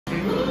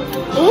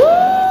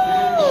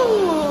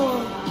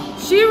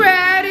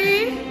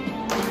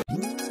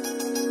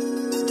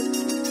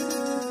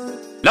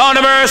Lord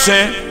of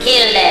mercy.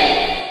 Kill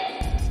them.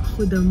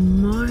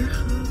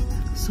 Goedemorgen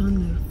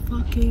zonder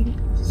fucking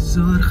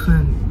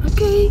zorgen.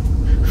 Oké,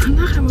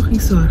 vandaag hebben we geen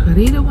zorgen.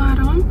 Reden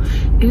waarom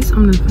is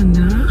omdat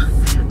vandaag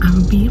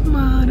I'm being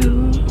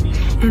model.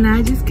 And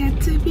I just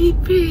get to be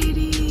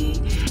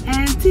pretty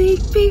and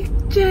take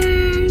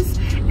pictures.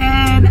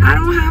 And I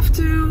don't have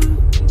to,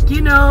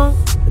 you know,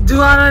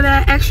 do all of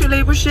that extra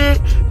labor shit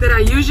that I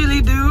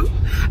usually do.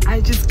 I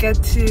just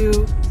get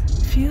to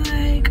feel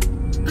like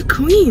a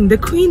queen, the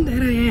queen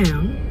that I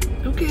am.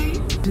 Okay,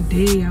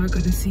 today y'all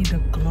gonna see the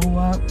glow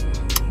up,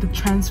 the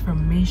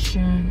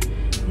transformation.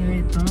 You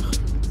weet toch?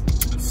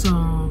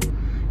 So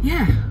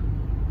yeah,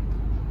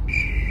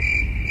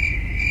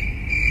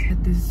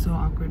 this is so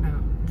awkward now.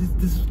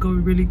 This is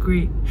going really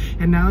great,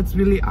 and now it's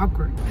really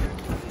awkward.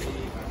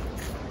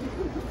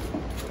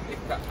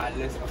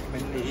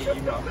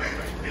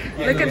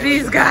 Look at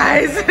these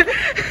guys.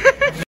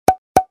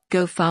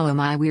 Go follow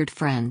my weird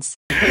friends.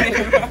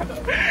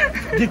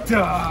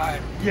 Guitar!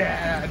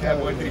 Yeah, that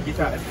one to the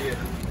guitar.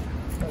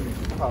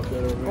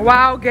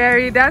 Wow,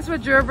 Gary, that's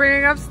what you're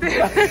bringing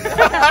upstairs?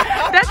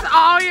 That's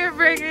all you're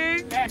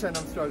bringing?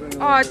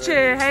 Oh,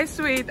 chill. Hey,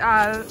 sweet.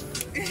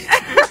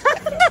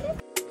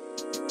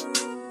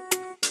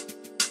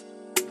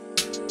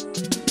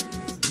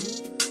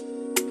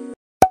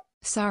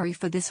 Sorry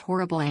for this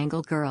horrible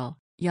angle, girl.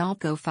 Y'all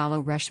go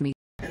follow Rashmi.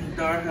 And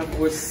there have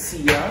was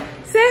Siah.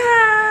 Say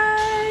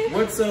hi!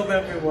 What's up,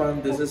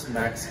 everyone? This is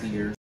Max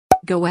here.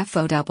 Go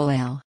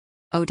FOLLOW.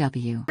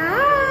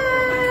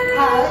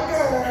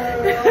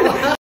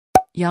 Hi!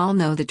 Y'all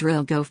know the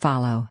drill, go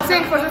follow.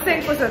 Sing for us,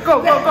 sing for us.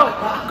 Go, go, go.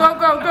 Go,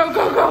 go, go,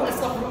 go, go.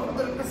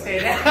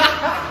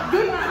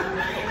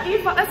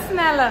 Even een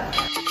snelle.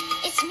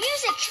 It's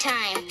music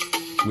time.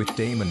 With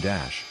Dame and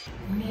Dash.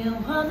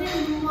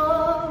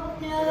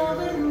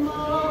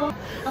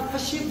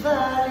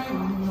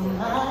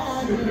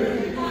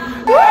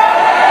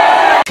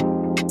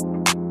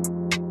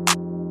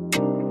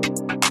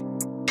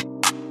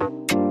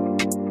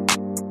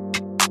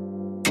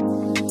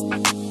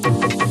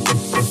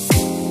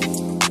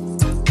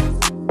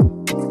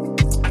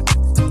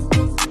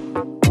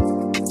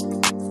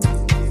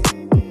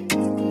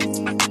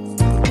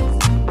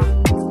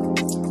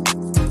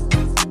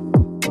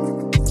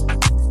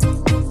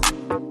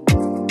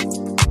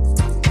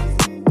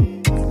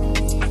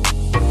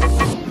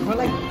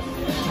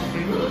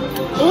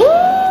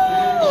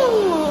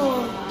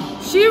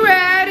 She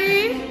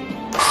ready?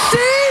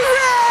 She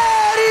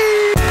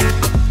ready!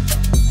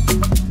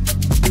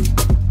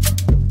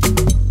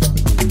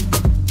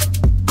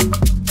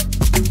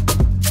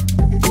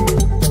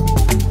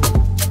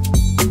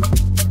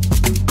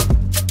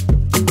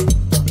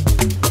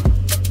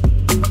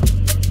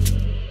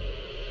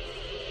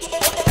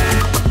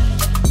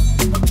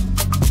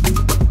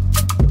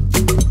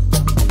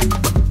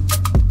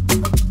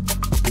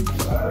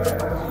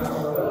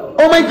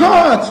 Oh my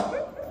God!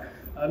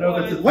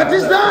 What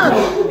is that?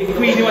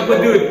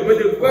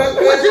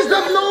 What is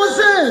that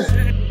nonsense?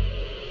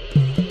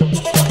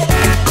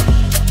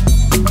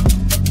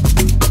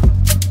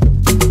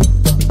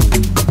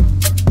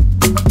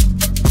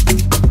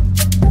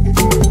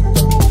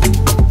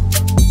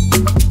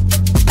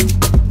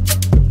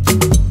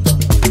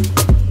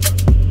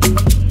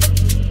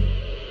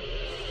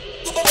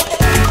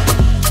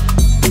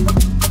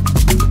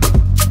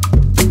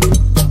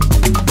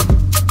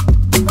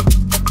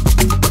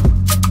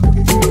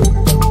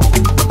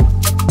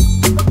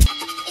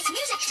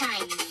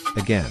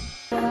 Again.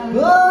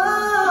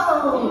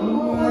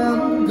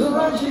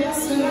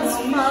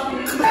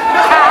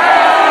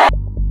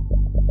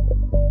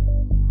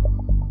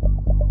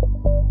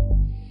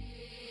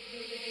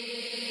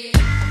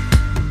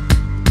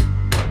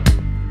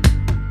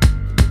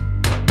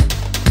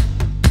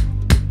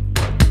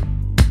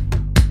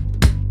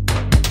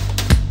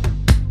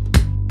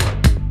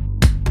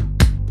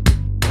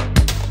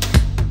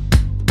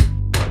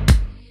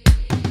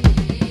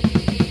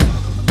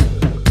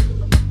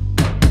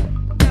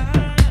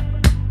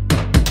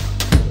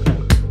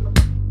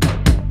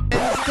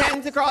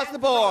 Across the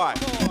board.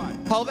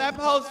 Hold that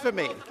pose for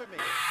me.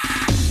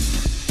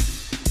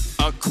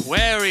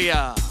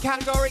 Aquaria.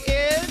 Category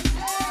is...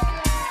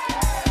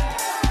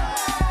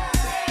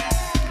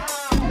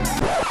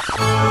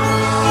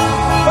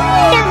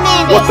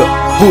 What the?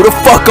 Who the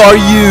fuck are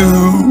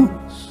you?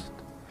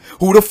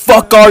 Who the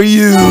fuck are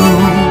you?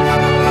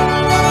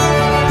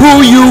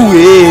 Who you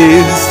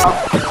is?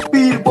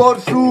 Pir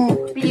borsu,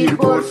 pir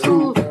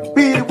borsu,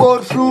 pir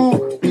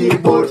borsu, pir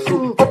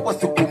borsu. Oppa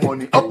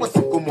sukumoni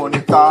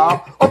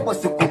ta. Oppa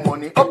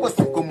sukumoni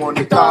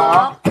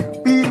ta.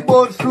 Pir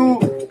borsu,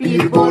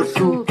 pir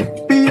borsu,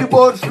 pir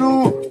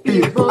borsu,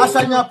 pir.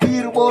 Asanya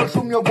pir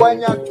borsu myo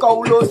guanya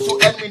kaulo su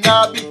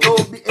elmina bito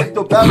bi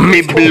esto bel.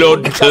 Me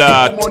blood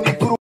clot.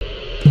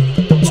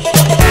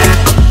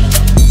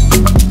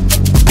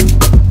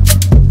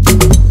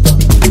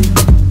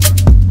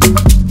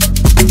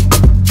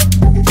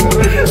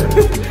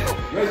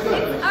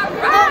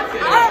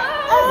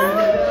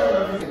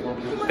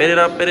 Spit it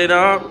up, spit it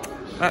up.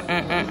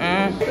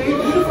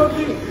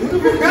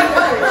 It's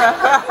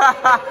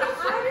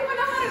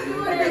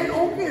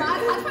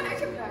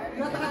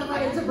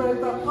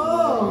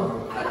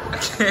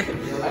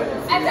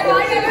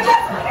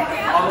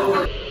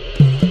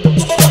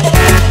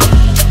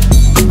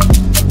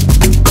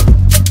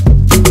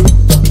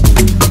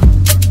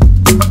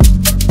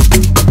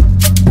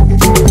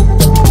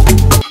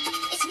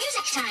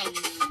music time.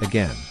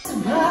 Again.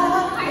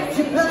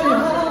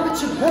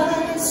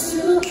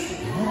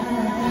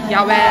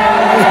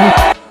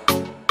 Jawel.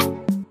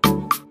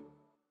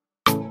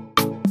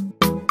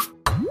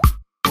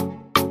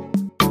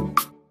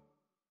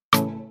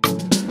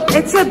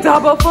 It's a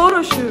double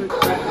photo shoot.